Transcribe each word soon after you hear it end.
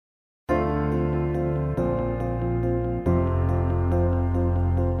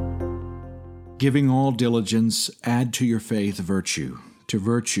Giving all diligence, add to your faith virtue, to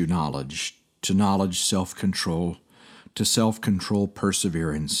virtue knowledge, to knowledge self-control, to self-control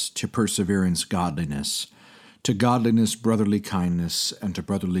perseverance, to perseverance godliness, to godliness brotherly kindness, and to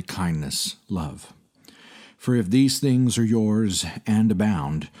brotherly kindness love. For if these things are yours and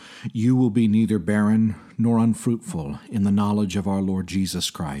abound, you will be neither barren nor unfruitful in the knowledge of our Lord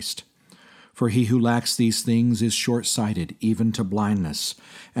Jesus Christ. For he who lacks these things is short-sighted, even to blindness,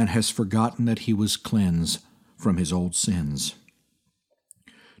 and has forgotten that he was cleansed from his old sins.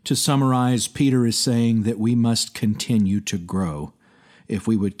 To summarize, Peter is saying that we must continue to grow if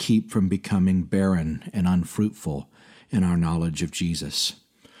we would keep from becoming barren and unfruitful in our knowledge of Jesus.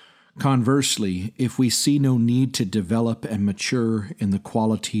 Conversely, if we see no need to develop and mature in the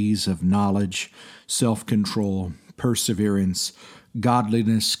qualities of knowledge, self-control, perseverance,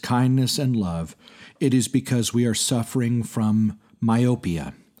 godliness, kindness, and love, it is because we are suffering from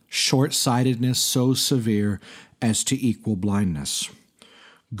myopia, short-sightedness so severe as to equal blindness.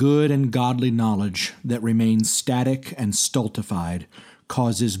 Good and godly knowledge that remains static and stultified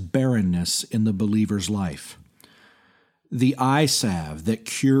causes barrenness in the believer's life. The eye salve that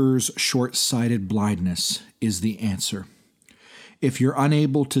cures short-sighted blindness is the answer. If you're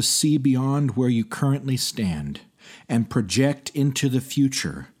unable to see beyond where you currently stand and project into the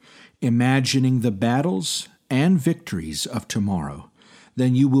future, imagining the battles and victories of tomorrow,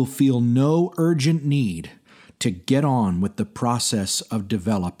 then you will feel no urgent need to get on with the process of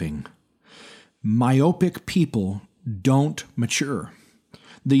developing. Myopic people don't mature.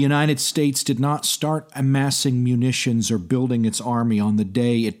 The United States did not start amassing munitions or building its army on the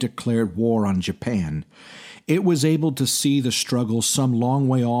day it declared war on Japan. It was able to see the struggle some long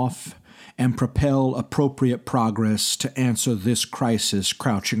way off and propel appropriate progress to answer this crisis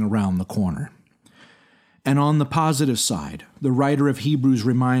crouching around the corner. And on the positive side, the writer of Hebrews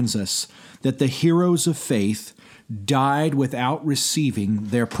reminds us that the heroes of faith died without receiving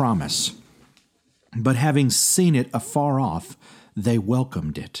their promise. But having seen it afar off, they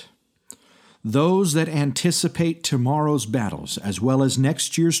welcomed it. Those that anticipate tomorrow's battles as well as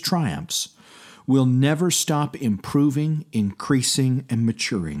next year's triumphs will never stop improving, increasing, and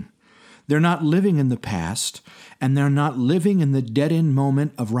maturing. They're not living in the past, and they're not living in the dead-end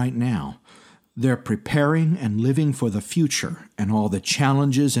moment of right now. They're preparing and living for the future and all the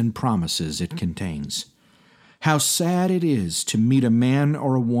challenges and promises it contains. How sad it is to meet a man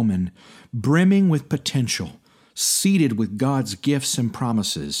or a woman brimming with potential, seated with God's gifts and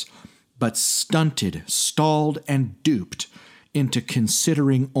promises, but stunted, stalled, and duped into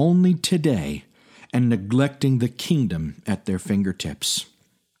considering only today and neglecting the kingdom at their fingertips.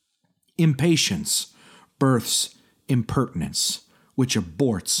 Impatience births impertinence, which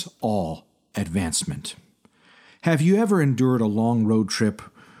aborts all advancement. Have you ever endured a long road trip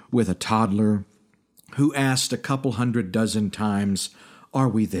with a toddler who asked a couple 100 dozen times, "Are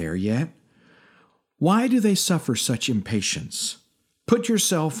we there yet?" Why do they suffer such impatience? Put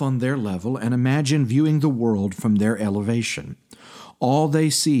yourself on their level and imagine viewing the world from their elevation. All they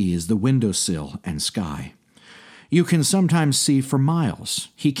see is the windowsill and sky. You can sometimes see for miles.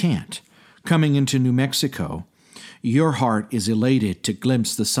 He can't. Coming into New Mexico, your heart is elated to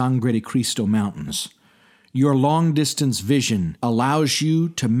glimpse the Sangre de Cristo Mountains. Your long-distance vision allows you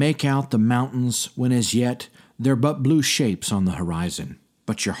to make out the mountains when as yet they're but blue shapes on the horizon.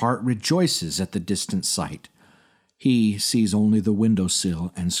 But your heart rejoices at the distant sight. He sees only the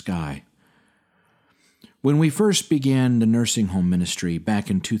windowsill and sky. When we first began the nursing home ministry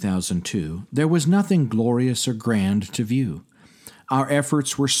back in 2002, there was nothing glorious or grand to view. Our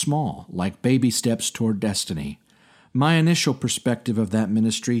efforts were small, like baby steps toward destiny. My initial perspective of that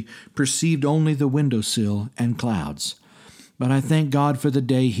ministry perceived only the windowsill and clouds. But I thank God for the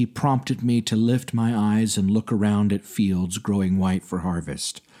day He prompted me to lift my eyes and look around at fields growing white for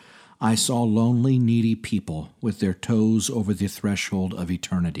harvest. I saw lonely, needy people with their toes over the threshold of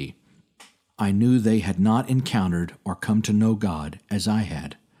eternity. I knew they had not encountered or come to know God as I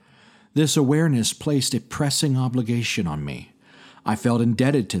had. This awareness placed a pressing obligation on me. I felt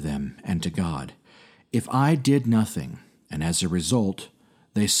indebted to them and to God. If I did nothing, and as a result,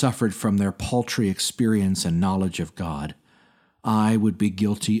 they suffered from their paltry experience and knowledge of God, I would be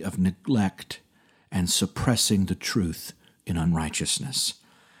guilty of neglect and suppressing the truth in unrighteousness.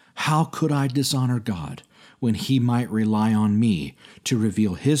 How could I dishonor God when He might rely on me to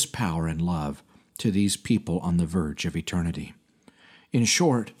reveal His power and love to these people on the verge of eternity? In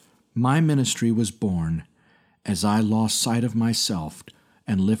short, my ministry was born as I lost sight of myself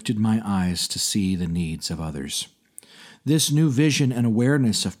and lifted my eyes to see the needs of others. This new vision and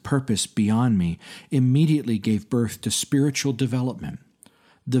awareness of purpose beyond me immediately gave birth to spiritual development.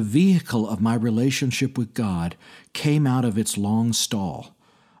 The vehicle of my relationship with God came out of its long stall.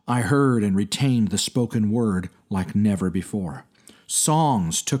 I heard and retained the spoken word like never before.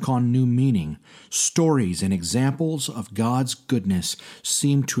 Songs took on new meaning. Stories and examples of God's goodness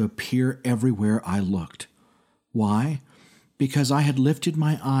seemed to appear everywhere I looked. Why? Because I had lifted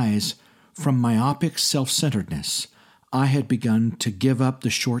my eyes from myopic self-centeredness. I had begun to give up the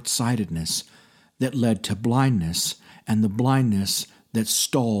short-sightedness that led to blindness, and the blindness that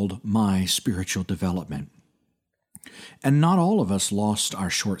stalled my spiritual development. And not all of us lost our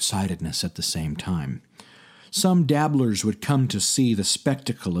short-sightedness at the same time. Some dabblers would come to see the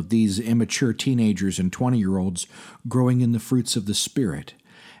spectacle of these immature teenagers and 20-year-olds growing in the fruits of the Spirit.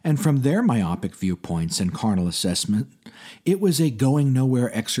 And from their myopic viewpoints and carnal assessment, it was a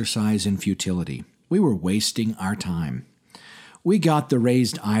going-nowhere exercise in futility. We were wasting our time. We got the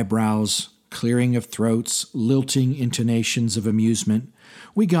raised eyebrows, clearing of throats, lilting intonations of amusement.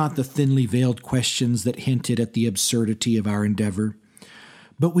 We got the thinly veiled questions that hinted at the absurdity of our endeavor.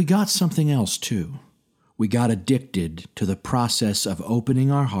 But we got something else, too. We got addicted to the process of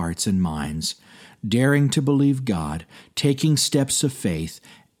opening our hearts and minds, daring to believe God, taking steps of faith,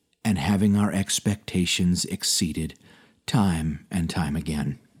 and having our expectations exceeded time and time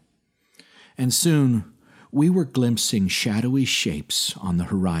again. And soon, we were glimpsing shadowy shapes on the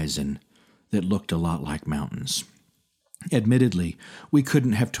horizon that looked a lot like mountains. Admittedly, we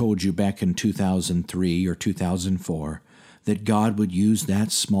couldn't have told you back in 2003 or 2004 that God would use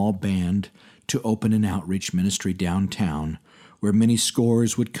that small band to open an outreach ministry downtown where many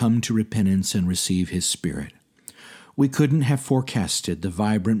scores would come to repentance and receive His Spirit. We couldn't have forecasted the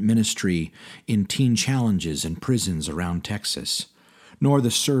vibrant ministry in teen challenges and prisons around Texas, nor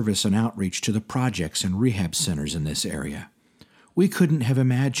the service and outreach to the projects and rehab centers in this area. We couldn't have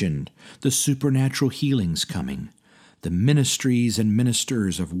imagined the supernatural healings coming, the ministries and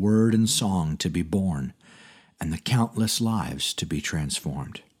ministers of word and song to be born, and the countless lives to be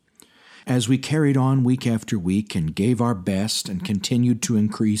transformed. As we carried on week after week and gave our best and continued to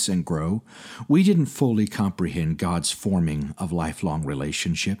increase and grow, we didn't fully comprehend God's forming of lifelong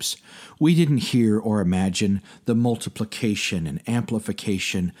relationships. We didn't hear or imagine the multiplication and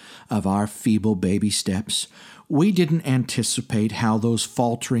amplification of our feeble baby steps. We didn't anticipate how those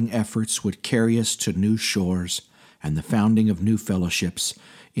faltering efforts would carry us to new shores and the founding of new fellowships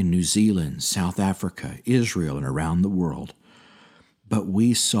in New Zealand, South Africa, Israel, and around the world. But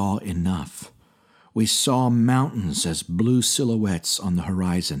we saw enough. We saw mountains as blue silhouettes on the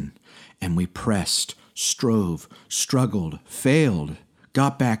horizon, and we pressed, strove, struggled, failed,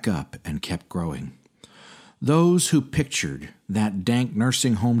 got back up, and kept growing. Those who pictured that dank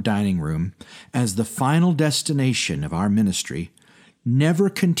nursing home dining room as the final destination of our ministry never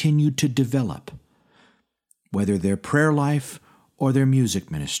continued to develop. Whether their prayer life or their music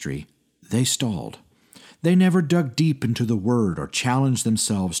ministry, they stalled. They never dug deep into the Word or challenged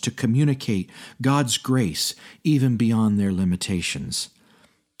themselves to communicate God's grace even beyond their limitations.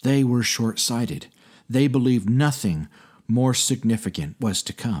 They were short-sighted. They believed nothing more significant was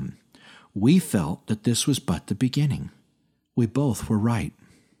to come. We felt that this was but the beginning. We both were right.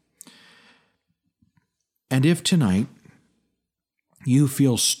 And if tonight you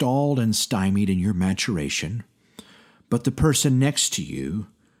feel stalled and stymied in your maturation, but the person next to you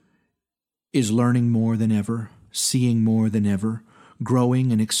is learning more than ever, seeing more than ever,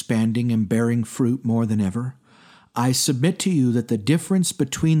 growing and expanding and bearing fruit more than ever, I submit to you that the difference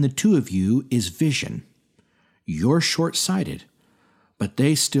between the two of you is vision. You're short-sighted, but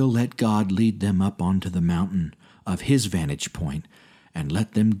they still let God lead them up onto the mountain of His vantage point and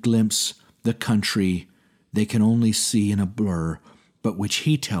let them glimpse the country they can only see in a blur, but which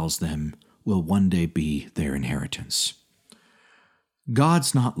He tells them will one day be their inheritance.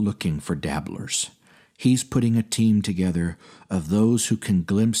 God's not looking for dabblers. He's putting a team together of those who can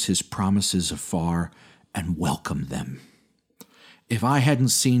glimpse His promises afar and welcome them. If I hadn't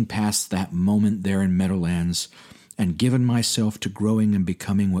seen past that moment there in Meadowlands and given myself to growing and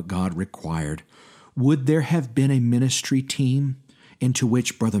becoming what God required, would there have been a ministry team into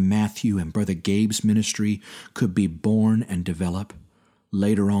which Brother Matthew and Brother Gabe's ministry could be born and develop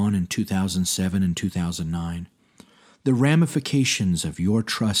later on in 2007 and 2009? The ramifications of your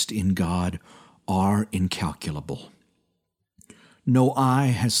trust in God are incalculable. No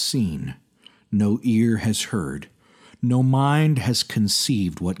eye has seen, no ear has heard, no mind has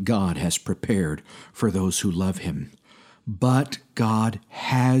conceived what God has prepared for those who love Him. But God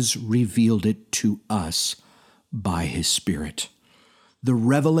has revealed it to us by His Spirit. The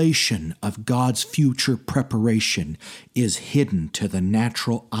revelation of God's future preparation is hidden to the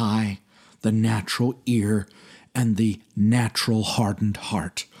natural eye, the natural ear, and the natural hardened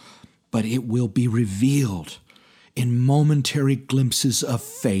heart, but it will be revealed in momentary glimpses of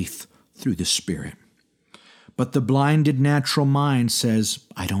faith through the Spirit. But the blinded natural mind says,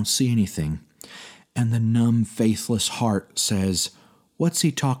 I don't see anything. And the numb, faithless heart says, what's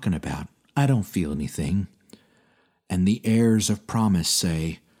he talking about? I don't feel anything. And the heirs of promise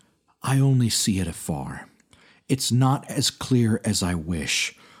say, I only see it afar. It's not as clear as I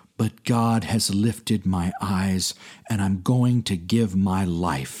wish, but God has lifted my eyes, and I'm going to give my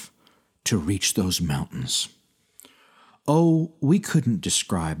life to reach those mountains. Oh, we couldn't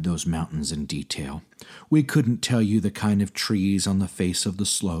describe those mountains in detail. We couldn't tell you the kind of trees on the face of the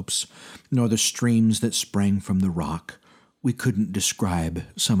slopes, nor the streams that sprang from the rock. We couldn't describe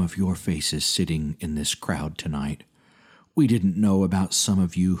some of your faces sitting in this crowd tonight. We didn't know about some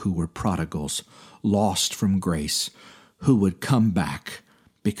of you who were prodigals, lost from grace, who would come back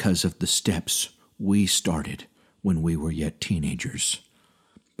because of the steps we started when we were yet teenagers.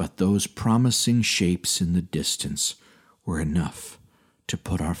 But those promising shapes in the distance were enough to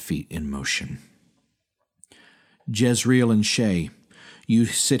put our feet in motion. Jezreel and Shay, you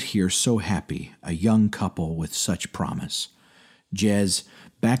sit here so happy, a young couple with such promise. Jez,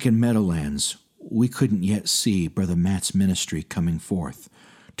 back in Meadowlands, we couldn't yet see Brother Matt's ministry coming forth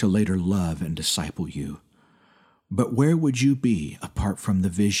to later love and disciple you. But where would you be apart from the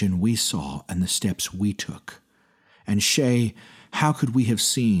vision we saw and the steps we took? And Shay, how could we have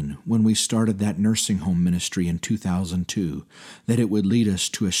seen when we started that nursing home ministry in 2002 that it would lead us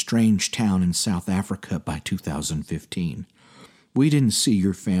to a strange town in South Africa by 2015? We didn't see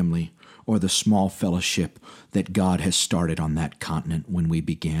your family or the small fellowship that God has started on that continent when we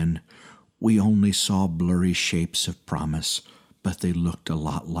began. We only saw blurry shapes of promise, but they looked a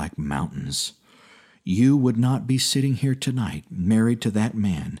lot like mountains. You would not be sitting here tonight, married to that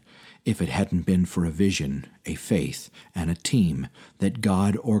man, if it hadn't been for a vision, a faith, and a team that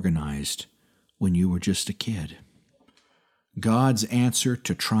God organized when you were just a kid. God's answer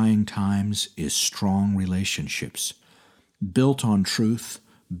to trying times is strong relationships, built on truth,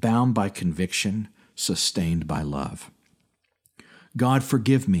 bound by conviction, sustained by love. God,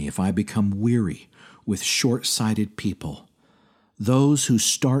 forgive me if I become weary with short-sighted people. Those who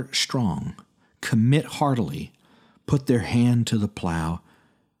start strong, commit heartily, put their hand to the plow,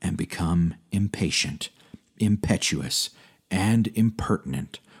 and become impatient, impetuous, and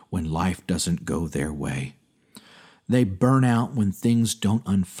impertinent when life doesn't go their way. They burn out when things don't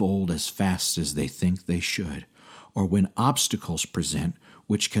unfold as fast as they think they should, or when obstacles present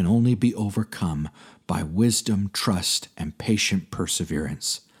which can only be overcome by wisdom, trust, and patient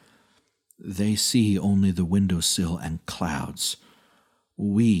perseverance. They see only the windowsill and clouds.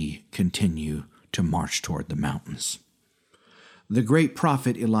 We continue to march toward the mountains. The great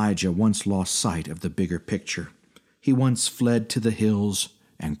prophet Elijah once lost sight of the bigger picture. He once fled to the hills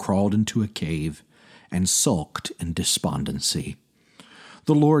and crawled into a cave and sulked in despondency.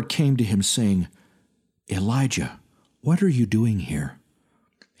 The Lord came to him saying, Elijah, what are you doing here?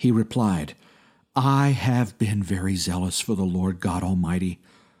 He replied, I have been very zealous for the Lord God Almighty.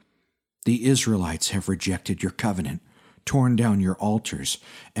 The Israelites have rejected your covenant, torn down your altars,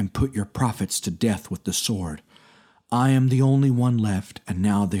 and put your prophets to death with the sword. I am the only one left, and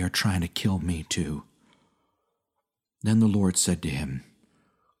now they are trying to kill me too. Then the Lord said to him,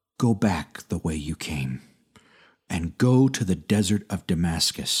 Go back the way you came, and go to the desert of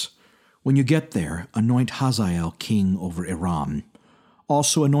Damascus. When you get there, anoint Hazael king over Aram.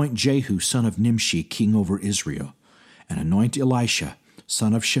 Also anoint Jehu son of Nimshi king over Israel, and anoint Elisha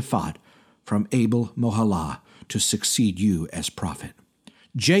son of Shaphat from Abel Mohalah to succeed you as prophet.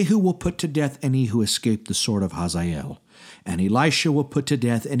 Jehu will put to death any who escape the sword of Hazael, and Elisha will put to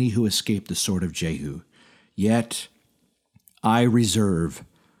death any who escape the sword of Jehu. Yet I reserve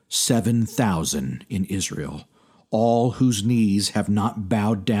 7,000 in Israel, all whose knees have not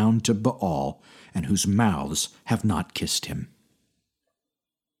bowed down to Baal, and whose mouths have not kissed him.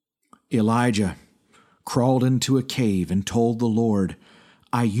 Elijah crawled into a cave and told the Lord,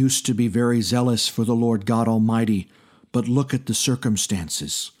 I used to be very zealous for the Lord God Almighty, but look at the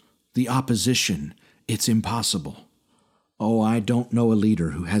circumstances, the opposition, it's impossible. Oh, I don't know a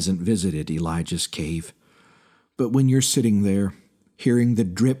leader who hasn't visited Elijah's cave. But when you're sitting there, hearing the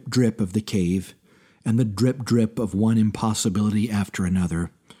drip drip of the cave and the drip drip of one impossibility after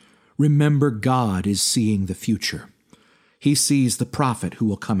another, remember God is seeing the future. He sees the prophet who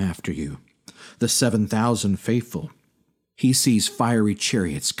will come after you, the 7,000 faithful. He sees fiery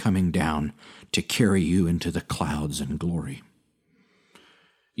chariots coming down to carry you into the clouds and glory.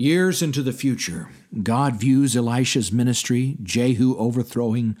 Years into the future, God views Elisha's ministry, Jehu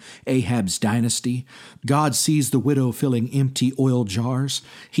overthrowing Ahab's dynasty. God sees the widow filling empty oil jars.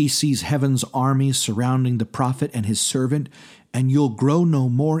 He sees heaven's armies surrounding the prophet and his servant, and you'll grow no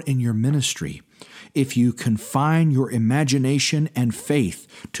more in your ministry if you confine your imagination and faith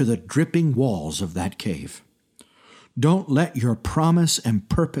to the dripping walls of that cave. Don't let your promise and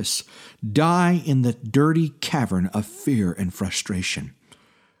purpose die in the dirty cavern of fear and frustration.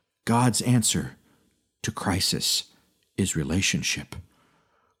 God's answer to crisis is relationship.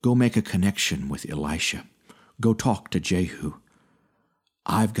 Go make a connection with Elisha. Go talk to Jehu.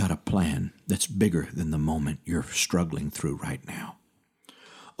 I've got a plan that's bigger than the moment you're struggling through right now.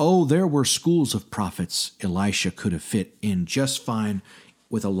 Oh, there were schools of prophets Elisha could have fit in just fine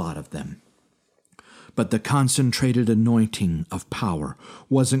with a lot of them. But the concentrated anointing of power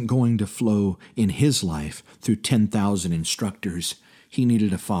wasn't going to flow in his life through 10,000 instructors. He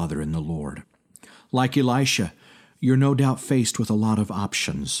needed a father in the Lord. Like Elisha, you're no doubt faced with a lot of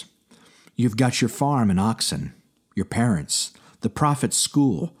options. You've got your farm and oxen, your parents, the prophet's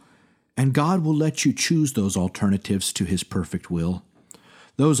school, and God will let you choose those alternatives to his perfect will.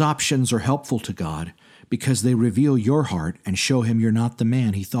 Those options are helpful to God because they reveal your heart and show him you're not the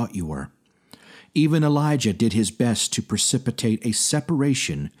man he thought you were. Even Elijah did his best to precipitate a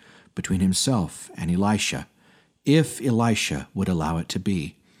separation between himself and Elisha, if Elisha would allow it to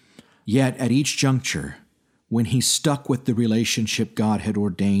be. Yet at each juncture, when he stuck with the relationship God had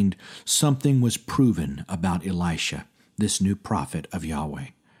ordained, something was proven about Elisha, this new prophet of Yahweh.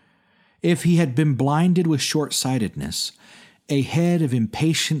 If he had been blinded with short-sightedness, a head of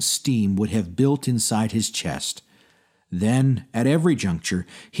impatient steam would have built inside his chest. Then, at every juncture,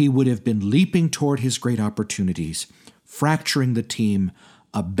 he would have been leaping toward his great opportunities, fracturing the team,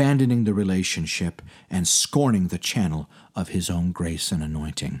 abandoning the relationship, and scorning the channel of his own grace and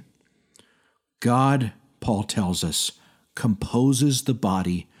anointing. God, Paul tells us, composes the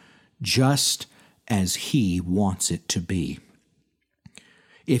body just as he wants it to be.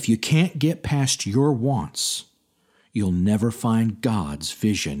 If you can't get past your wants, you'll never find God's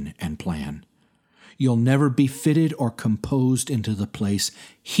vision and plan. You'll never be fitted or composed into the place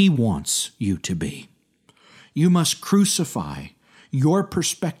he wants you to be. You must crucify your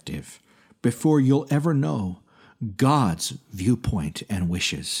perspective before you'll ever know God's viewpoint and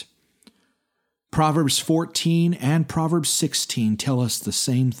wishes. Proverbs 14 and Proverbs 16 tell us the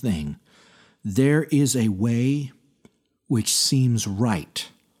same thing. There is a way which seems right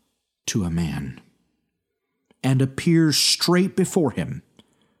to a man and appears straight before him,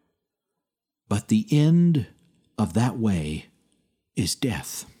 but the end of that way is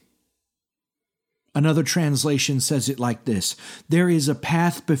death. Another translation says it like this: there is a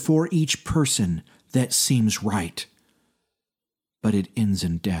path before each person that seems right, but it ends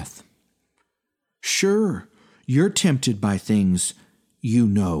in death. Sure, you're tempted by things you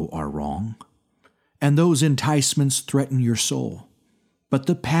know are wrong, and those enticements threaten your soul. But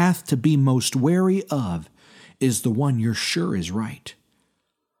the path to be most wary of is the one you're sure is right.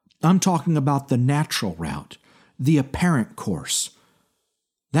 I'm talking about the natural route, the apparent course,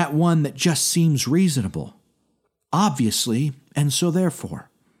 that one that just seems reasonable, obviously, and so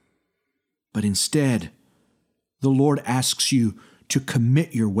therefore. But instead, the Lord asks you to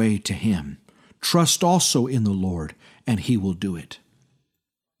commit your way to him. Trust also in the Lord, and he will do it.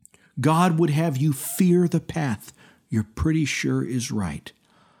 God would have you fear the path you're pretty sure is right,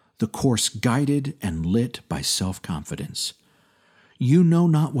 the course guided and lit by self-confidence. You know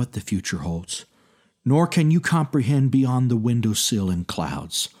not what the future holds, nor can you comprehend beyond the windowsill and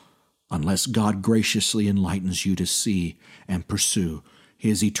clouds, unless God graciously enlightens you to see and pursue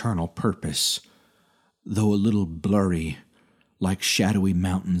his eternal purpose, though a little blurry, like shadowy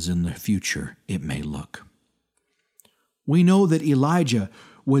mountains in the future it may look. We know that Elijah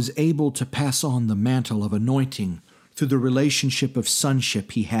was able to pass on the mantle of anointing through the relationship of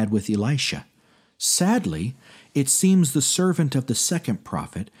sonship he had with Elisha. Sadly, it seems the servant of the second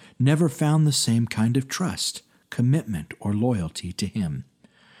prophet never found the same kind of trust, commitment, or loyalty to him.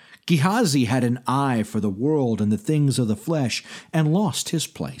 Gehazi had an eye for the world and the things of the flesh and lost his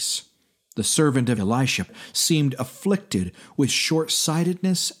place. The servant of Elisha seemed afflicted with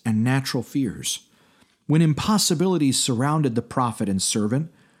short-sightedness and natural fears. When impossibilities surrounded the prophet and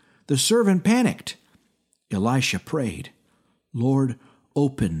servant, the servant panicked. Elisha prayed, "Lord,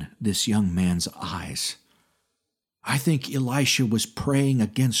 open this young man's eyes." I think Elisha was praying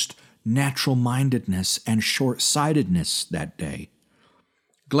against natural-mindedness and short-sightedness that day.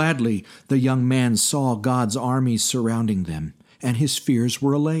 Gladly, the young man saw God's armies surrounding them, and his fears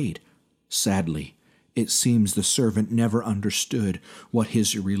were allayed. Sadly, It seems the servant never understood what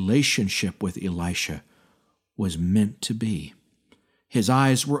his relationship with Elisha was meant to be. His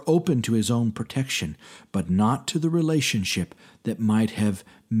eyes were open to his own protection, but not to the relationship that might have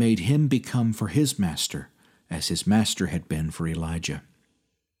made him become for his master, as his master had been for Elijah.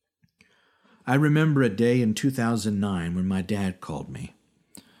 I remember a day in 2009 when my dad called me.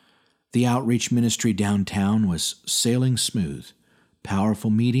 The outreach ministry downtown was sailing smooth. Powerful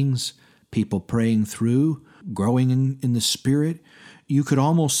meetings, people praying through, growing in the Spirit. You could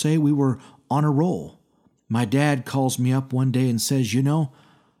almost say we were on a roll. My dad calls me up one day and says,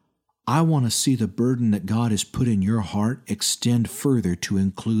 I want to see the burden that God has put in your heart extend further to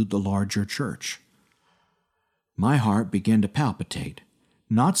include the larger church. My heart began to palpitate,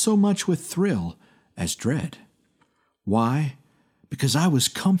 not so much with thrill as dread. Why? Because I was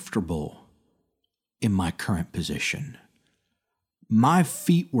comfortable in my current position. My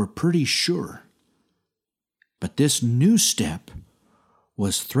feet were pretty sure. But this new step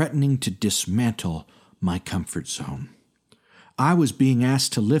was threatening to dismantle my comfort zone. I was being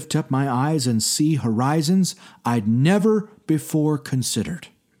asked to lift up my eyes and see horizons I'd never before considered.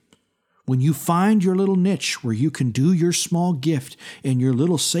 When you find your little niche where you can do your small gift in your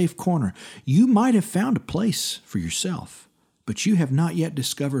little safe corner, you might have found a place for yourself, but you have not yet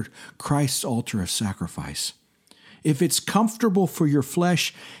discovered Christ's altar of sacrifice. If it's comfortable for your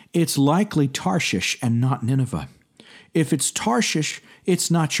flesh, it's likely Tarshish and not Nineveh. If it's Tarshish,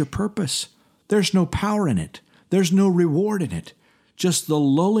 it's not your purpose. There's no power in it. There's no reward in it. Just the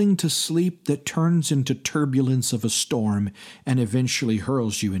lulling to sleep that turns into turbulence of a storm and eventually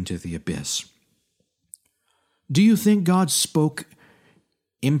hurls you into the abyss. Do you think God spoke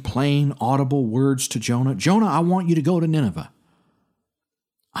in plain, audible words to Jonah? Jonah, I want you to go to Nineveh.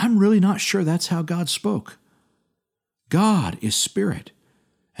 I'm really not sure that's how God spoke. God is spirit,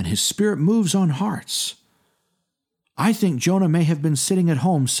 and his spirit moves on hearts. I think Jonah may have been sitting at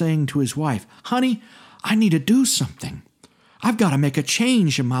home saying to his wife, honey, I need to do something. I've got to make a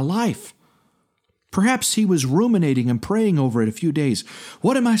change in my life. Perhaps he was ruminating and praying over it a few days.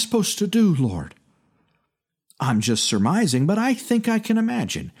 What am I supposed to do, Lord? I'm just surmising, but I think I can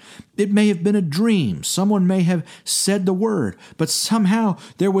imagine. It may have been a dream. Someone may have said the word, but somehow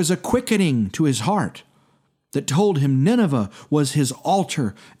there was a quickening to his heart that told him Nineveh was his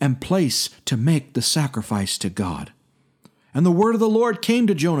altar and place to make the sacrifice to God. And the word of the Lord came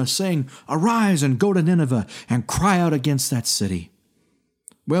to Jonah, saying, arise and go to Nineveh and cry out against that city.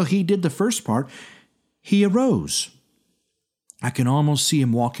 Well, he did the first part. He arose. I can almost see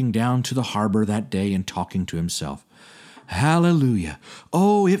him walking down to the harbor that day and talking to himself. Hallelujah.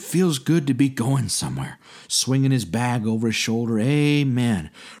 Oh, it feels good to be going somewhere. Swinging his bag over his shoulder. Amen.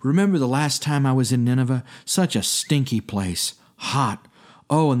 Remember the last time I was in Nineveh? Such a stinky place. Hot.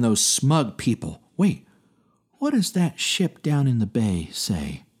 Oh, and those smug people. Wait, what does that ship down in the bay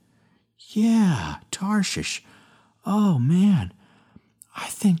say? Yeah, Tarshish. Oh, man. I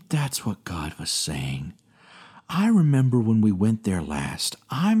think that's what God was saying. I remember when we went there last.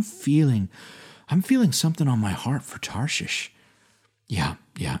 I'm feeling something on my heart for Tarshish. Yeah,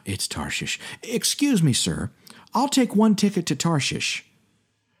 it's Tarshish. Excuse me, sir. I'll take one ticket to Tarshish.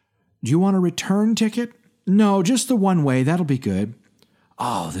 Do you want a return ticket? No, just the one way. That'll be good.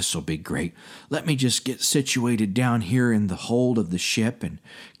 Oh, this will be great. Let me just get situated down here in the hold of the ship and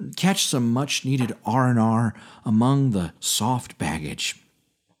catch some much-needed R&R among the soft baggage.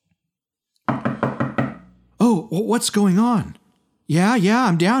 Oh, what's going on? Yeah,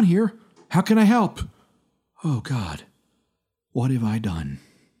 I'm down here. How can I help? Oh, God, what have I done?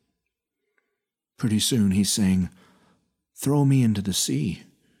 Pretty soon he's saying, throw me into the sea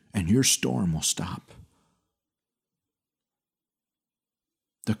and your storm will stop.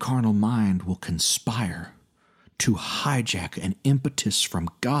 The carnal mind will conspire to hijack an impetus from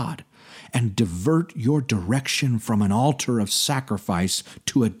God and divert your direction from an altar of sacrifice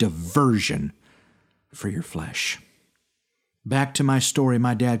to a diversion for your flesh. Back to my story,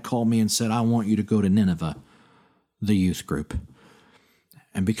 my dad called me and said, I want you to go to Nineveh, the youth group.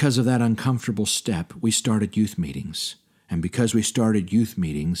 And because of that uncomfortable step, we started youth meetings. And because we started youth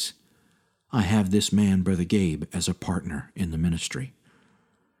meetings, I have this man, Brother Gabe, as a partner in the ministry.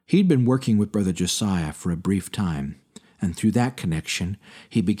 He'd been working with Brother Josiah for a brief time, and through that connection,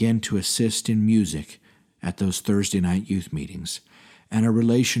 he began to assist in music at those Thursday night youth meetings, and a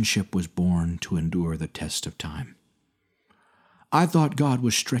relationship was born to endure the test of time. I thought God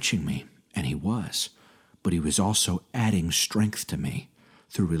was stretching me, and he was, but he was also adding strength to me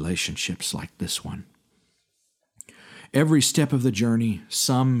through relationships like this one. Every step of the journey,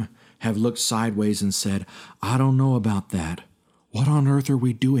 some have looked sideways and said, I don't know about that. What on earth are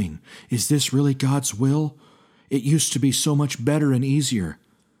we doing? Is this really God's will? It used to be so much better and easier.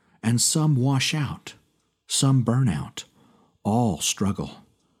 And some wash out. Some burn out. All struggle.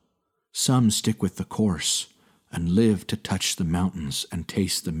 Some stick with the course and live to touch the mountains and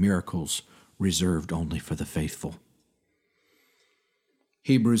taste the miracles reserved only for the faithful.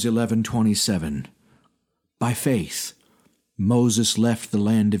 Hebrews 11:27. By faith, Moses left the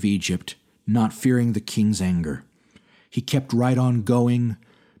land of Egypt, not fearing the king's anger. He kept right on going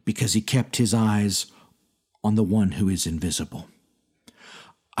because he kept his eyes on the one who is invisible.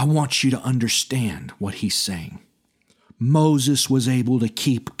 I want you to understand what he's saying. Moses was able to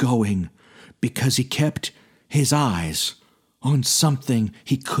keep going because he kept his eyes on something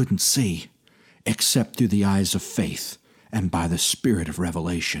he couldn't see, except through the eyes of faith and by the spirit of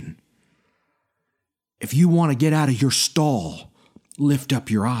revelation. If you want to get out of your stall, lift up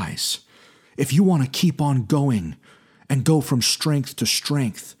your eyes. If you want to keep on going and go from strength to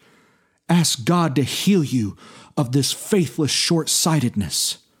strength, ask God to heal you of this faithless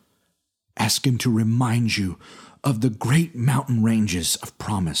short-sightedness. Ask Him to remind you of the great mountain ranges of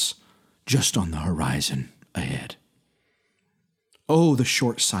promise just on the horizon ahead. Oh, the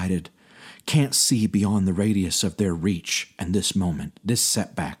short-sighted can't see beyond the radius of their reach and this moment, this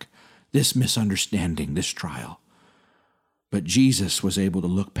setback, this misunderstanding, this trial. But Jesus was able to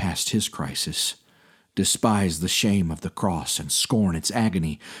look past his crisis, despise the shame of the cross and scorn its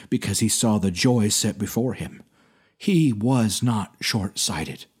agony because he saw the joy set before him. He was not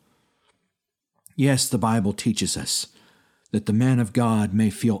short-sighted. Yes, the Bible teaches us that the man of God may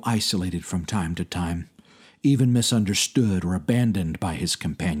feel isolated from time to time, even misunderstood or abandoned by his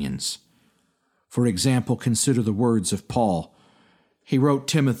companions. For example, consider the words of Paul. He wrote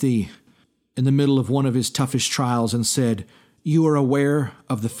Timothy in the middle of one of his toughest trials and said, "You are aware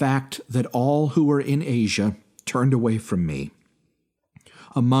of the fact that all who were in Asia turned away from me,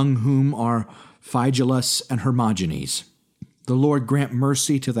 among whom are Phygelus and Hermogenes. The Lord grant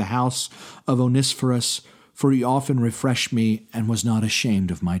mercy to the house of Onesiphorus, for he often refreshed me and was not ashamed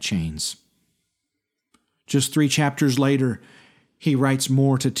of my chains." Just 3 chapters later, he writes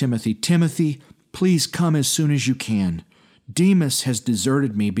more to Timothy. "Timothy, please come as soon as you can. Demas has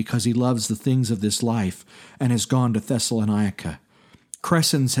deserted me because he loves the things of this life and has gone to Thessalonica.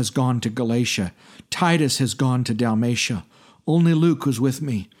 Crescens has gone to Galatia. Titus has gone to Dalmatia. Only Luke was with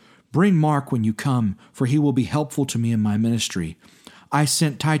me. Bring Mark when you come, for he will be helpful to me in my ministry. I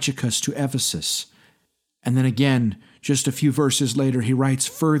sent Tychicus to Ephesus." And then again, just a few verses later, he writes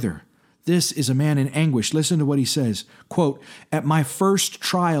further. This is a man in anguish. Listen to what he says. Quote, "At my first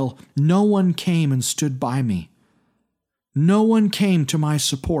trial, no one came and stood by me. No one came to my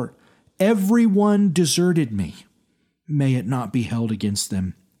support. Everyone deserted me. May it not be held against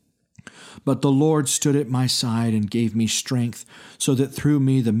them. But the Lord stood at my side and gave me strength, so that through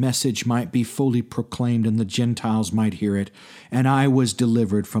me the message might be fully proclaimed and the Gentiles might hear it, and I was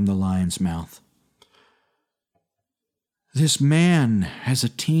delivered from the lion's mouth." This man has a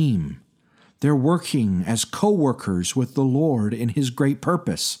team. They're working as co-workers with the Lord in his great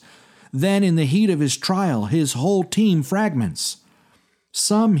purpose. Then in the heat of his trial, his whole team fragments.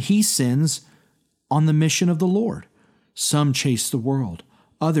 Some he sends on the mission of the Lord. Some chase the world.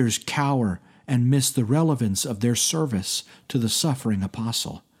 Others cower and miss the relevance of their service to the suffering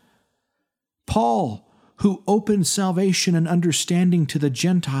apostle. Paul, who opened salvation and understanding to the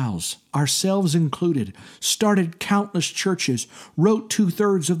Gentiles, ourselves included, started countless churches, wrote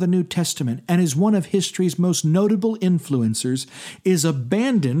 2/3 of the New Testament, and is one of history's most notable influencers, is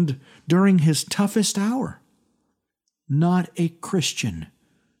abandoned during his toughest hour. Not a Christian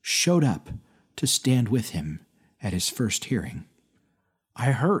showed up to stand with him at his first hearing.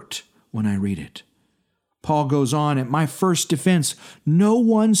 I hurt when I read it. Paul goes on, "At my first defense, no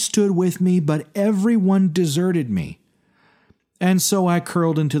one stood with me, but everyone deserted me. And so I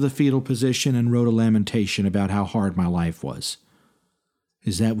curled into the fetal position and wrote a lamentation about how hard my life was."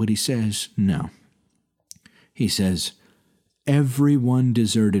 Is that what he says? No. He says, "Everyone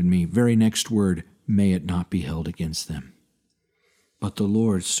deserted me." Very next word, "may it not be held against them. But the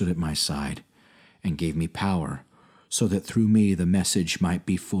Lord stood at my side and gave me power, so that through me the message might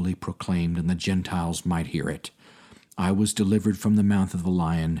be fully proclaimed and the Gentiles might hear it. I was delivered from the mouth of the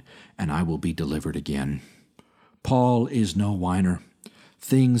lion, and I will be delivered again." Paul is no whiner.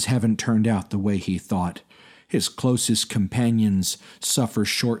 Things haven't turned out the way he thought. His closest companions suffer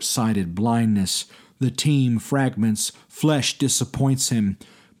short-sighted blindness. The team fragments. Flesh disappoints him.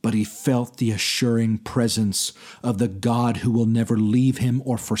 but he felt the assuring presence of the God who will never leave him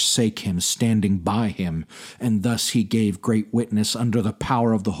or forsake him standing by him, and thus he gave great witness under the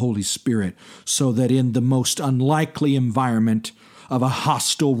power of the Holy Spirit, so that in the most unlikely environment of a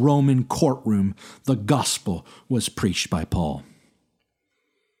hostile Roman courtroom, the gospel was preached by Paul.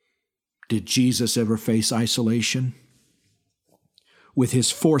 Did Jesus ever face isolation? With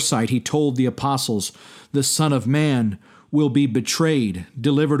his foresight, he told the apostles, "The Son of Man will be betrayed,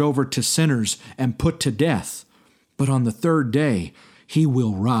 delivered over to sinners, and put to death. But on the third day, he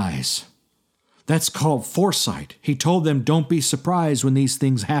will rise." That's called foresight. He told them, don't be surprised when these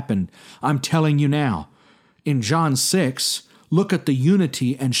things happen. I'm telling you now. In John 6, look at the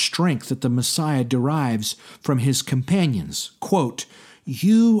unity and strength that the Messiah derives from his companions. Quote,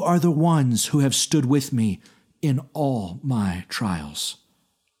 "You are the ones who have stood with me in all my trials."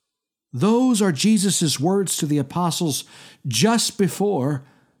 Those are Jesus' words to the apostles just before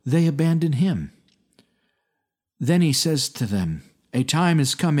they abandon him. Then he says to them, "A time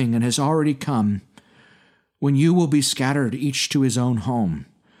is coming and has already come when you will be scattered each to his own home.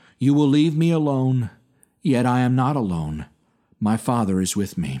 You will leave me alone, yet I am not alone. My Father is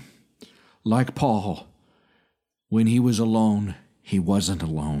with me." Like Paul, when he was alone, he wasn't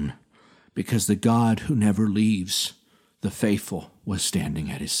alone, because the God who never leaves the faithful was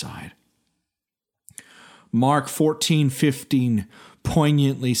standing at his side. Mark 14:15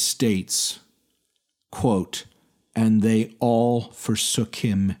 poignantly states, quote, "And they all forsook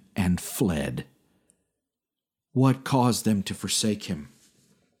him and fled." What caused them to forsake him?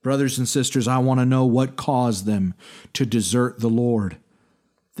 Brothers and sisters, I want to know what caused them to desert the Lord.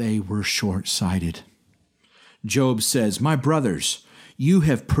 They were short-sighted. Job says, "My brothers, you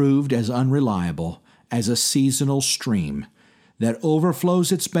have proved as unreliable as a seasonal stream that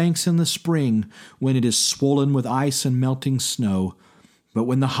overflows its banks in the spring when it is swollen with ice and melting snow. But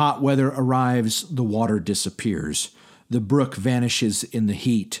when the hot weather arrives, the water disappears. The brook vanishes in the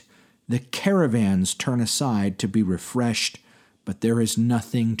heat. The caravans turn aside to be refreshed, but there is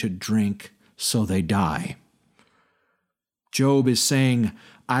nothing to drink, so they die." Job is saying,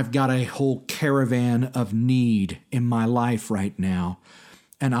 I've got a whole caravan of need in my life right now,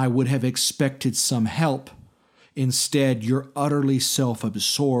 and I would have expected some help. Instead, you're utterly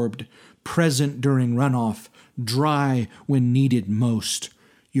self-absorbed, present during runoff, dry when needed most.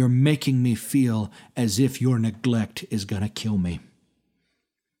 You're making me feel as if your neglect is going to kill me.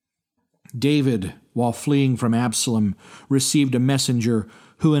 David, while fleeing from Absalom, received a messenger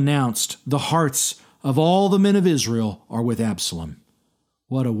who announced, "The hearts of all the men of Israel are with Absalom."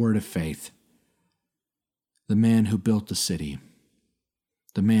 What a word of faith. The man who built the city,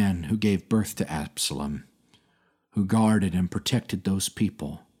 the man who gave birth to Absalom, who guarded and protected those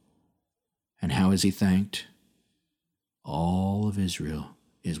people. And how is he thanked? All of Israel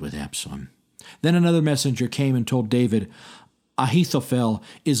is with Absalom. Then another messenger came and told David, "Ahithophel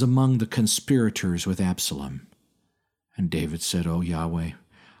is among the conspirators with Absalom." And David said, "O Yahweh,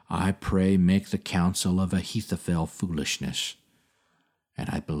 I pray make the counsel of Ahithophel foolishness." And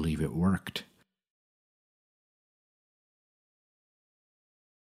I believe it worked.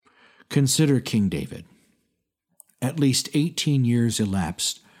 Consider King David. At least 18 years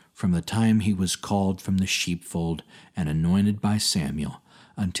elapsed from the time he was called from the sheepfold and anointed by Samuel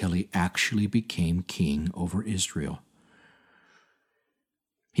until he actually became king over Israel.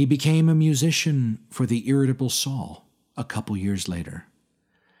 He became a musician for the irritable Saul a couple years later.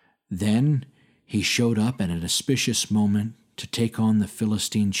 Then he showed up at an auspicious moment to take on the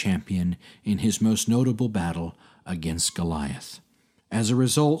Philistine champion in his most notable battle against Goliath. As a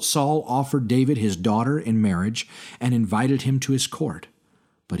result, Saul offered David his daughter in marriage and invited him to his court.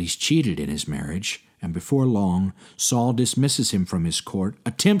 But he's cheated in his marriage, and before long, Saul dismisses him from his court,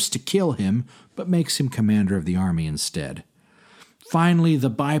 attempts to kill him, but makes him commander of the army instead. Finally, the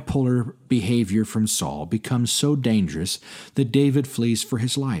bipolar behavior from Saul becomes so dangerous that David flees for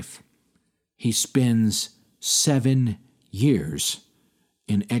his life. He spends 7 years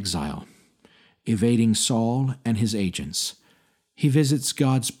in exile, evading Saul and his agents. He visits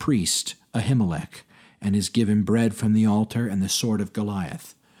God's priest, Ahimelech, and is given bread from the altar and the sword of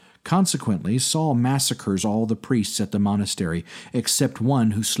Goliath. Consequently, Saul massacres all the priests at the monastery except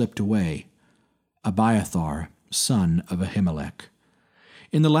one who slipped away, Abiathar, son of Ahimelech.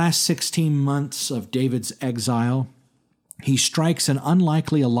 In the last 16 months of David's exile, he strikes an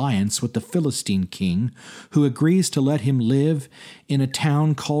unlikely alliance with the Philistine king, who agrees to let him live in a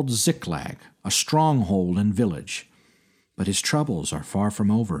town called Ziklag, a stronghold and village. But his troubles are far from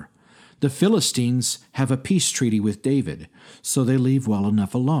over. The Philistines have a peace treaty with David, so they leave well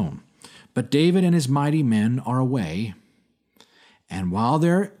enough alone. But David and his mighty men are away, And while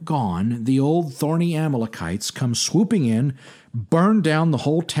they're gone, the old thorny Amalekites come swooping in, burn down the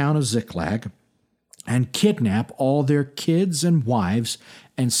whole town of Ziklag, and kidnap all their kids and wives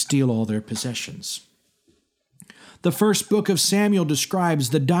and steal all their possessions. The first book of Samuel describes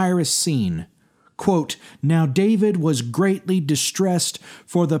the direst scene. Quote, "Now David was greatly distressed,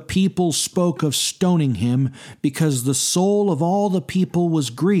 for the people spoke of stoning him, because the soul of all the people was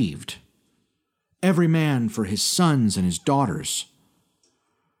grieved, every man for his sons and his daughters."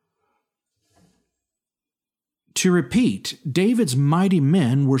 To repeat, David's mighty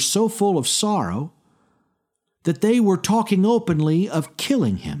men were so full of sorrow that they were talking openly of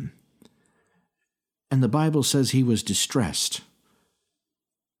killing him. And the Bible says he was distressed.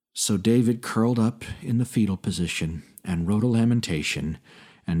 So David curled up in the fetal position and wrote a lamentation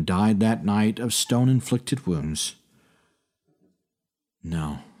and died that night of stone-inflicted wounds.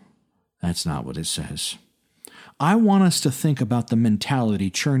 No, that's not what it says. I want us to think about the mentality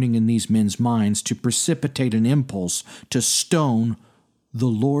churning in these men's minds to precipitate an impulse to stone the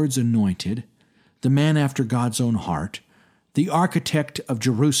Lord's anointed, the man after God's own heart, the architect of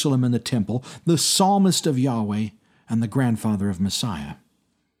Jerusalem and the temple, the psalmist of Yahweh, and the grandfather of Messiah.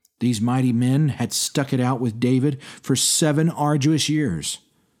 These mighty men had stuck it out with David for 7 arduous years.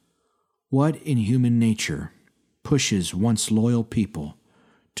 What in human nature pushes once loyal people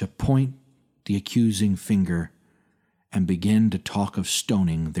to point the accusing finger and begin to talk of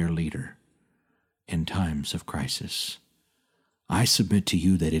stoning their leader in times of crisis? I submit to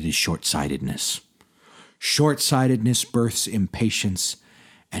you that it is short-sightedness. Short-sightedness births impatience,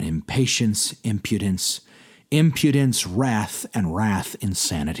 and impatience, impudence, impudence, wrath, and wrath,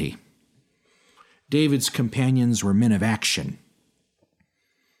 insanity. David's companions were men of action.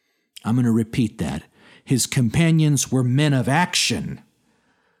 I'm going to repeat that. His companions were men of action.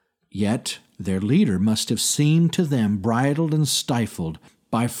 Yet their leader must have seemed to them bridled and stifled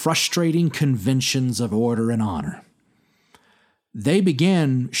by frustrating conventions of order and honor. They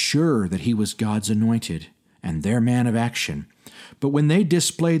began sure that he was God's anointed and their man of action. But when they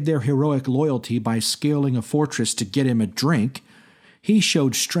displayed their heroic loyalty by scaling a fortress to get him a drink, he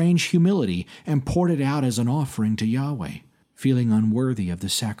showed strange humility and poured it out as an offering to Yahweh, feeling unworthy of the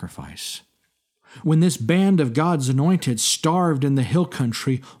sacrifice. When this band of God's anointed starved in the hill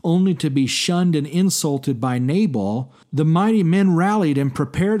country only to be shunned and insulted by Nabal, the mighty men rallied and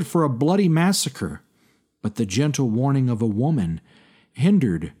prepared for a bloody massacre. But the gentle warning of a woman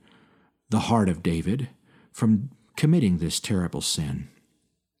hindered the heart of David from committing this terrible sin.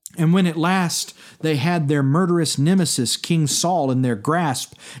 And when at last they had their murderous nemesis, King Saul, in their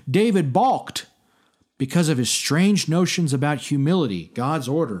grasp, David balked because of his strange notions about humility, God's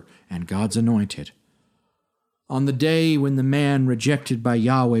order, and God's anointed. On the day when the man rejected by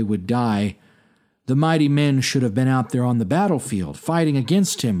Yahweh would die, the mighty men should have been out there on the battlefield, fighting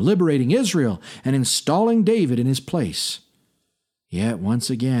against him, liberating Israel, and installing David in his place. Yet once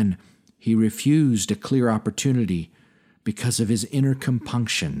again, he refused a clear opportunity because of his inner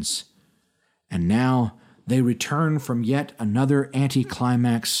compunctions. And now they return from yet another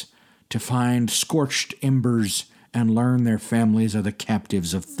anticlimax to find scorched embers and learn their families are the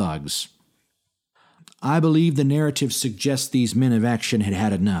captives of thugs. I believe the narrative suggests these men of action had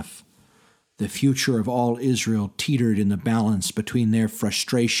had enough. The future of all Israel teetered in the balance between their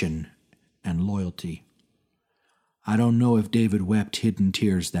frustration and loyalty. I don't know if David wept hidden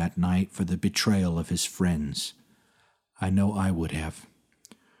tears that night for the betrayal of his friends. I know I would have.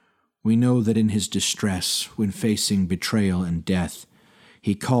 We know that in his distress, when facing betrayal and death,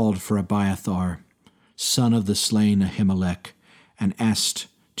 he called for Abiathar, son of the slain Ahimelech, and asked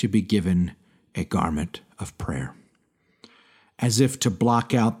to be given a garment of prayer. As if to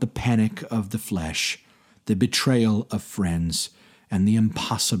block out the panic of the flesh, the betrayal of friends, and the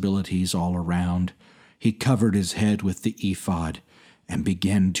impossibilities all around, he covered his head with the ephod and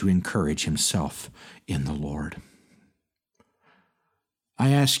began to encourage himself in the Lord. I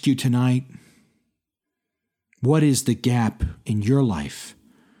ask you tonight, what is the gap in your life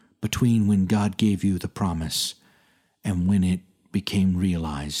between when God gave you the promise and when it became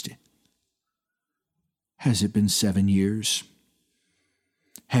realized? Has it been 7 years?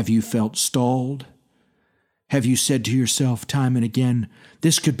 Have you felt stalled? Have you said to yourself time and again,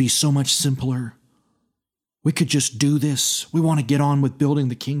 this could be so much simpler? We could just do this. We want to get on with building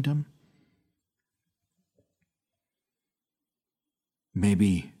the kingdom.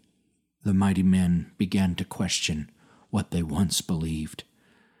 Maybe the mighty men began to question what they once believed.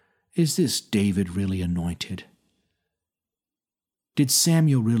 Is this David really anointed? Did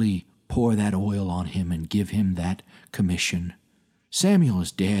Samuel really pour that oil on him and give him that commission? Samuel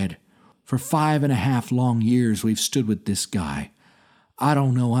is dead. For 5.5 long years we've stood with this guy. I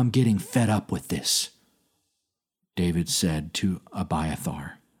don't know, I'm getting fed up with this. David said to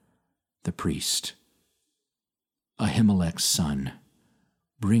Abiathar, the priest, Ahimelech's son,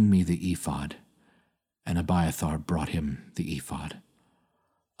 bring me the ephod. And Abiathar brought him the ephod.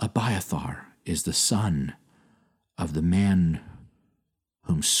 Abiathar is the son of the man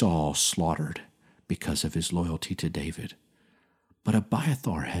whom Saul slaughtered because of his loyalty to David. But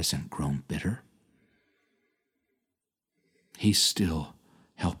Abiathar hasn't grown bitter. He's still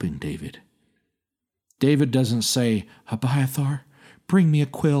helping David. David doesn't say, Abiathar, bring me a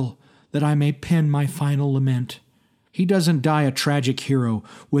quill that I may pen my final lament. He doesn't die a tragic hero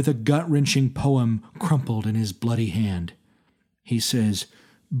with a gut-wrenching poem crumpled in his bloody hand. He says,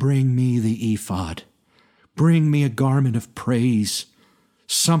 bring me the ephod. Bring me a garment of praise,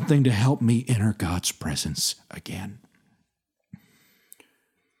 something to help me enter God's presence again.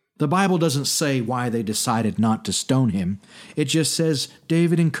 The Bible doesn't say why they decided not to stone him. It just says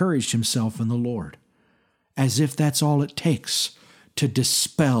David encouraged himself in the Lord, as if that's all it takes to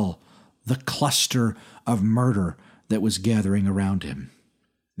dispel the cluster of murder that was gathering around him.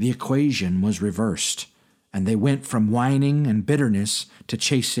 The equation was reversed, and they went from whining and bitterness to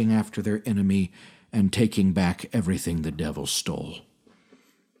chasing after their enemy and taking back everything the devil stole.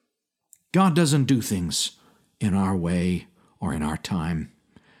 God doesn't do things in our way or in our time.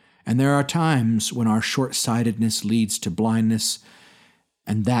 And there are times when our short-sightedness leads to blindness,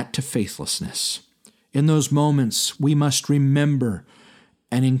 and that to faithlessness. In those moments, we must remember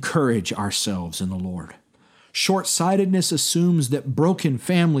and encourage ourselves in the Lord. Short-sightedness assumes that broken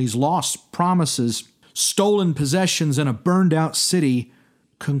families, lost promises, stolen possessions, and a burned-out city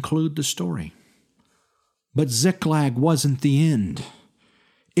conclude the story. But Ziklag wasn't the end.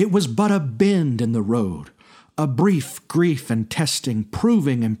 It was but a bend in the road, a brief grief and testing,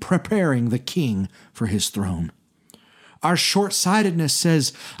 proving and preparing the king for his throne. Our short-sightedness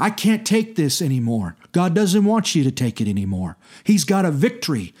says, I can't take this anymore. God doesn't want you to take it anymore. He's got a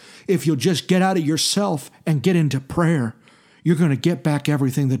victory. If you'll just get out of yourself and get into prayer, you're going to get back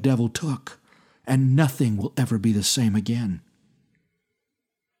everything the devil took, and nothing will ever be the same again.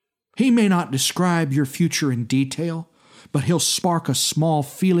 He may not describe your future in detail, but he'll spark a small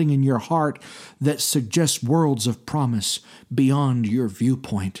feeling in your heart that suggests worlds of promise beyond your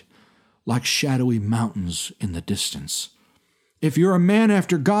viewpoint, like shadowy mountains in the distance. If you're a man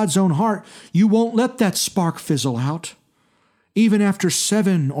after God's own heart, you won't let that spark fizzle out, even after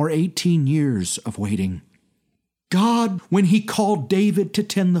 7 or 18 years of waiting. God, when he called David to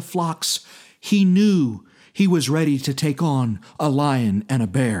tend the flocks, he knew he was ready to take on a lion and a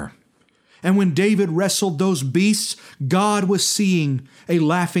bear. And when David wrestled those beasts, God was seeing a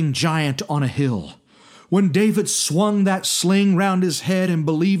laughing giant on a hill. When David swung that sling round his head and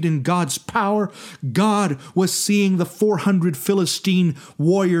believed in God's power, God was seeing the 400 Philistine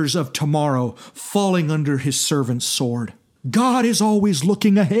warriors of tomorrow falling under his servant's sword. God is always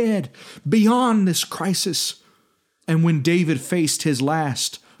looking ahead, beyond this crisis. And when David faced his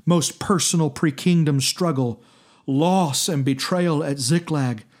last, most personal pre-kingdom struggle, loss and betrayal at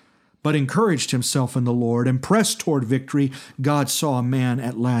Ziklag, but encouraged himself in the Lord and pressed toward victory, God saw a man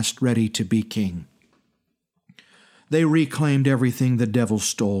at last ready to be king. They reclaimed everything the devil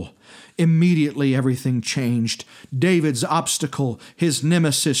stole. Immediately everything changed. David's obstacle, his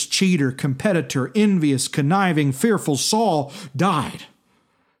nemesis, cheater, competitor, envious, conniving, fearful Saul, died.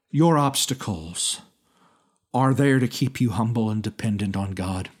 Your obstacles are there to keep you humble and dependent on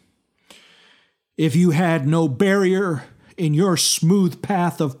God. If you had no barrier in your smooth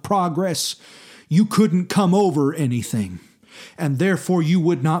path of progress, you couldn't come over anything, and therefore you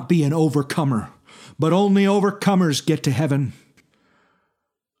would not be an overcomer. But only overcomers get to heaven.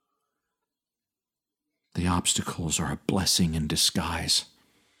 The obstacles are a blessing in disguise.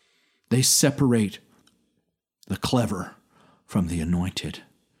 They separate the clever from the anointed,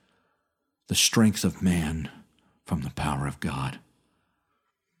 the strength of man from the power of God.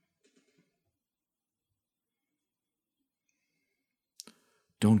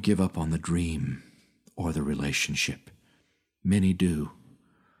 Don't give up on the dream or the relationship. Many do.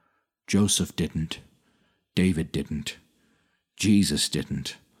 Joseph didn't. David didn't. Jesus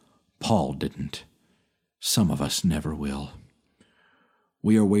didn't. Paul didn't. Some of us never will.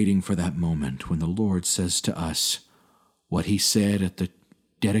 We are waiting for that moment when the Lord says to us what he said at the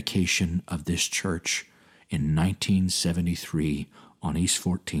dedication of this church in 1973 on East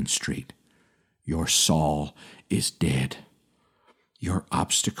 14th Street. Your Saul is dead. Your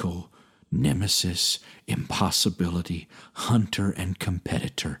obstacle, nemesis, impossibility, hunter, and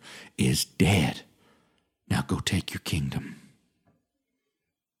competitor is dead. Now go take your kingdom.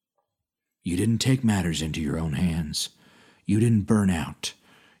 You didn't take matters into your own hands. You didn't burn out.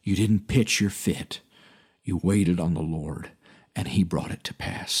 You didn't pitch your fit. You waited on the Lord, and He brought it to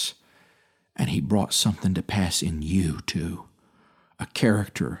pass. And He brought something to pass in you, too. A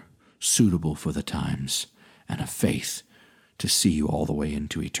character suitable for the times, and a faith to see you all the way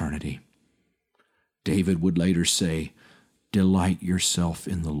into eternity. David would later say, "Delight yourself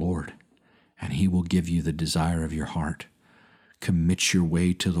in the Lord, and He will give you the desire of your heart. Commit your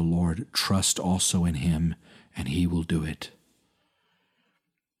way to the Lord. Trust also in Him, and He will do it."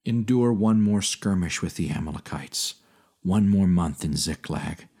 Endure one more skirmish with the Amalekites, one more month in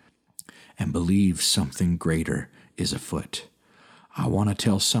Ziklag, and believe something greater is afoot. I want to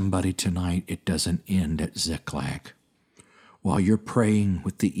tell somebody tonight it doesn't end at Ziklag. While you're praying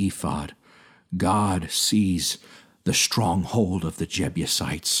with the ephod, God sees the stronghold of the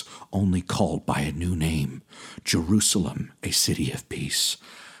Jebusites, only called by a new name, Jerusalem, a city of peace.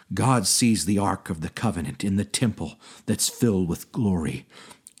 God sees the Ark of the Covenant in the temple that's filled with glory.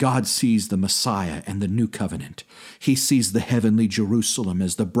 God sees the Messiah and the new covenant. He sees the heavenly Jerusalem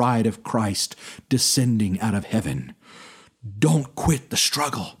as the bride of Christ descending out of heaven. Don't quit the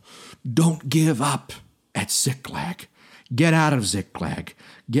struggle. Don't give up at Ziklag. Get out of Ziklag.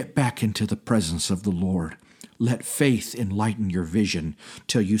 Get back into the presence of the Lord. Let faith enlighten your vision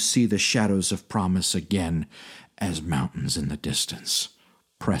till you see the shadows of promise again as mountains in the distance.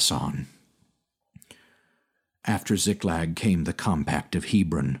 Press on. After Ziklag came the compact of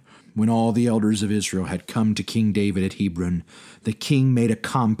Hebron. When all the elders of Israel had come to King David at Hebron, the king made a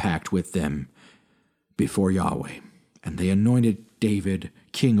compact with them before Yahweh, and they anointed David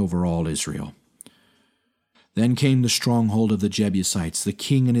king over all Israel. Then came the stronghold of the Jebusites. The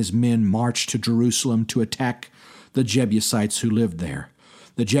king and his men marched to Jerusalem to attack the Jebusites who lived there.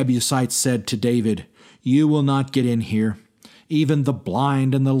 The Jebusites said to David, "You will not get in here. Even the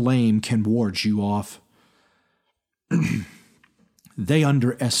blind and the lame can ward you off." They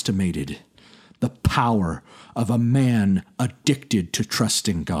underestimated the power of a man addicted to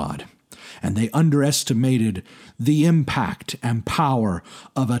trusting God. And they underestimated the impact and power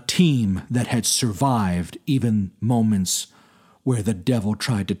of a team that had survived even moments where the devil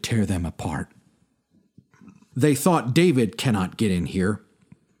tried to tear them apart. They thought David cannot get in here.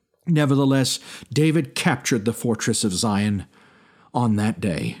 Nevertheless, David captured the fortress of Zion. On that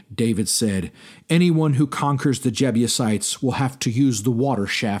day, David said, "Anyone who conquers the Jebusites will have to use the water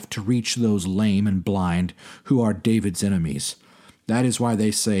shaft to reach those lame and blind who are David's enemies. That is why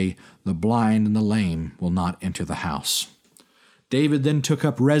they say, 'The blind and the lame will not enter the house.'" David then took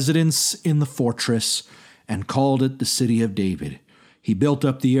up residence in the fortress and called it the City of David. He built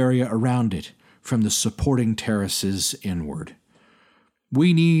up the area around it from the supporting terraces inward.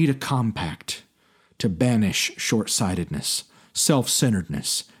 We need a compact to banish short-sightedness,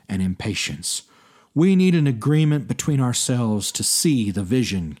 self-centeredness, and impatience. We need an agreement between ourselves to see the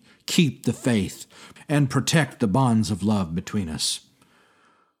vision, keep the faith, and protect the bonds of love between us.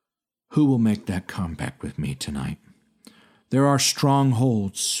 Who will make that compact with me tonight? There are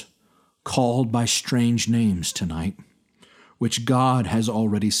strongholds called by strange names tonight, which God has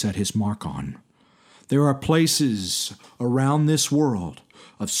already set His mark on. There are places around this world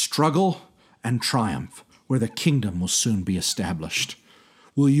of struggle and triumph where the kingdom will soon be established.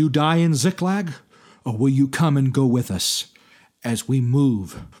 Will you die in Ziklag, or will you come and go with us as we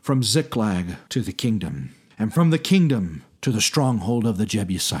move from Ziklag to the kingdom, and from the kingdom to the stronghold of the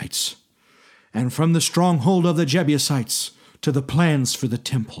Jebusites, and from the stronghold of the Jebusites to the plans for the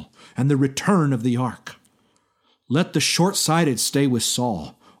temple and the return of the ark? Let the short-sighted stay with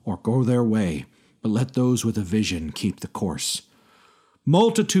Saul or go their way, but let those with a vision keep the course.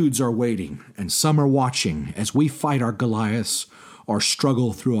 Multitudes are waiting, and some are watching as we fight our Goliaths or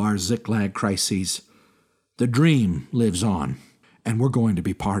struggle through our Ziklag crises. The dream lives on, and we're going to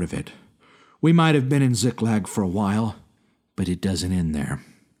be part of it. We might have been in Ziklag for a while, but it doesn't end there.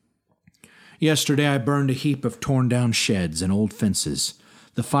 Yesterday I burned a heap of torn-down sheds and old fences.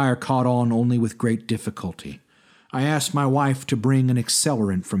 The fire caught on only with great difficulty. I asked my wife to bring an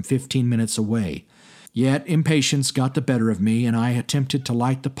accelerant from 15 minutes away. Yet impatience got the better of me, and I attempted to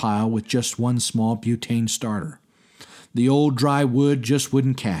light the pile with just one small butane starter. The old dry wood just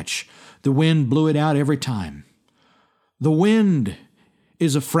wouldn't catch. The wind blew it out every time. The wind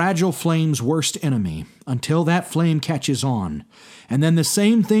is a fragile flame's worst enemy until that flame catches on, and then the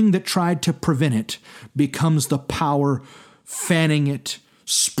same thing that tried to prevent it becomes the power fanning it,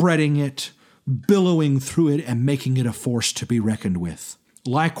 spreading it, billowing through it, and making it a force to be reckoned with.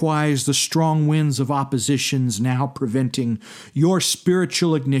 Likewise, the strong winds of oppositions now preventing your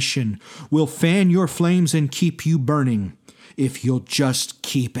spiritual ignition will fan your flames and keep you burning if you'll just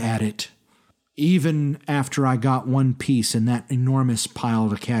keep at it. Even after I got one piece in that enormous pile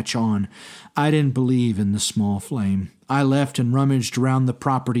to catch on, I didn't believe in the small flame. I left and rummaged around the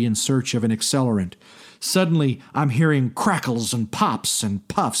property in search of an accelerant. Suddenly, I'm hearing crackles and pops and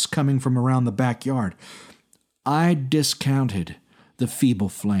puffs coming from around the backyard. I discounted the feeble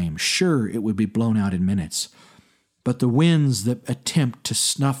flame. Sure, it would be blown out in minutes. But the winds that attempt to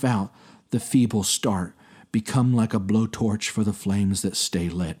snuff out the feeble start become like a blowtorch for the flames that stay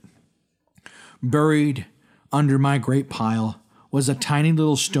lit. Buried under my great pile was a tiny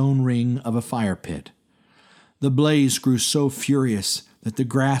little stone ring of a fire pit. The blaze grew so furious that the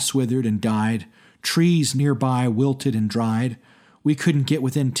grass withered and died, trees nearby wilted and dried. We couldn't get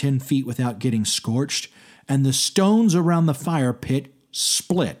within 10 feet without getting scorched, and the stones around the fire pit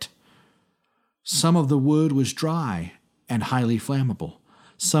split. Some of the wood was dry and highly flammable.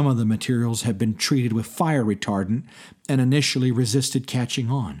 Some of the materials had been treated with fire retardant and initially resisted catching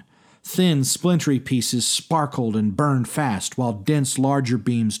on. Thin, splintery pieces sparkled and burned fast, while dense, larger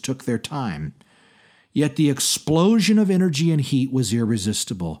beams took their time. Yet the explosion of energy and heat was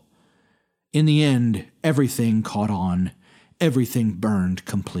irresistible. In the end, everything caught on. Everything burned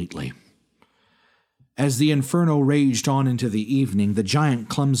completely. As the inferno raged on into the evening, the giant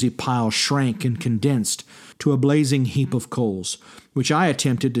clumsy pile shrank and condensed to a blazing heap of coals, which I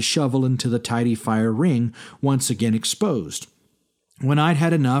attempted to shovel into the tidy fire ring, once again exposed. When I'd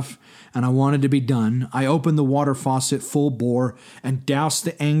had enough, and I wanted to be done, I opened the water faucet full bore and doused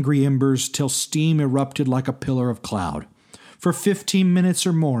the angry embers till steam erupted like a pillar of cloud. For 15 minutes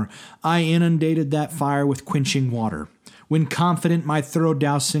or more, I inundated that fire with quenching water. When confident my thorough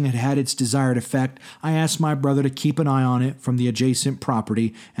dousing had had its desired effect, I asked my brother to keep an eye on it from the adjacent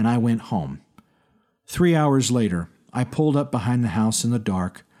property, and I went home. 3 hours later, I pulled up behind the house in the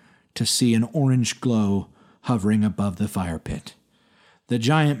dark to see an orange glow hovering above the fire pit. The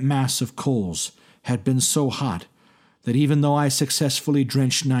giant mass of coals had been so hot that even though I successfully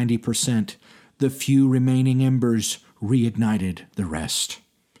drenched 90%, the few remaining embers reignited the rest.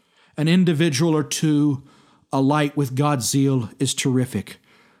 An individual or two alight with God's zeal is terrific,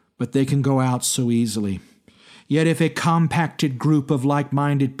 but they can go out so easily. Yet if a compacted group of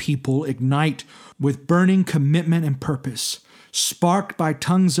like-minded people ignite with burning commitment and purpose, sparked by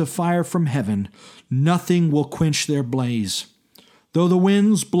tongues of fire from heaven, nothing will quench their blaze. Though the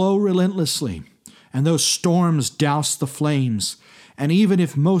winds blow relentlessly, and those storms douse the flames, and even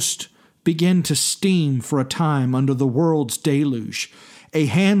if most begin to steam for a time under the world's deluge, a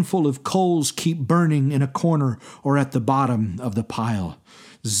handful of coals keep burning in a corner or at the bottom of the pile.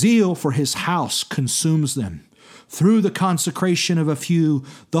 Zeal for his house consumes them. Through the consecration of a few,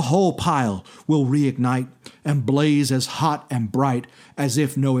 the whole pile will reignite and blaze as hot and bright as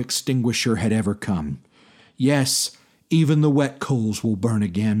if no extinguisher had ever come. Yes, even the wet coals will burn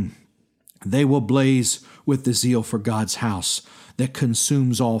again. They will blaze with the zeal for God's house that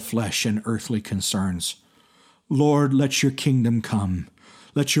consumes all flesh and earthly concerns. Lord, let your kingdom come.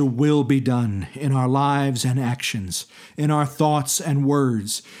 Let your will be done in our lives and actions, in our thoughts and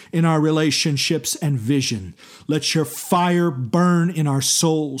words, in our relationships and vision. Let your fire burn in our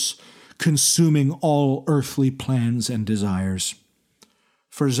souls, consuming all earthly plans and desires.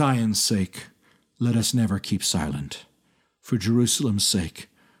 For Zion's sake, let us never keep silent. For Jerusalem's sake,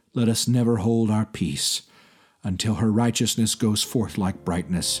 let us never hold our peace until her righteousness goes forth like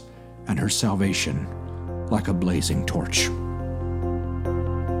brightness and her salvation like a blazing torch.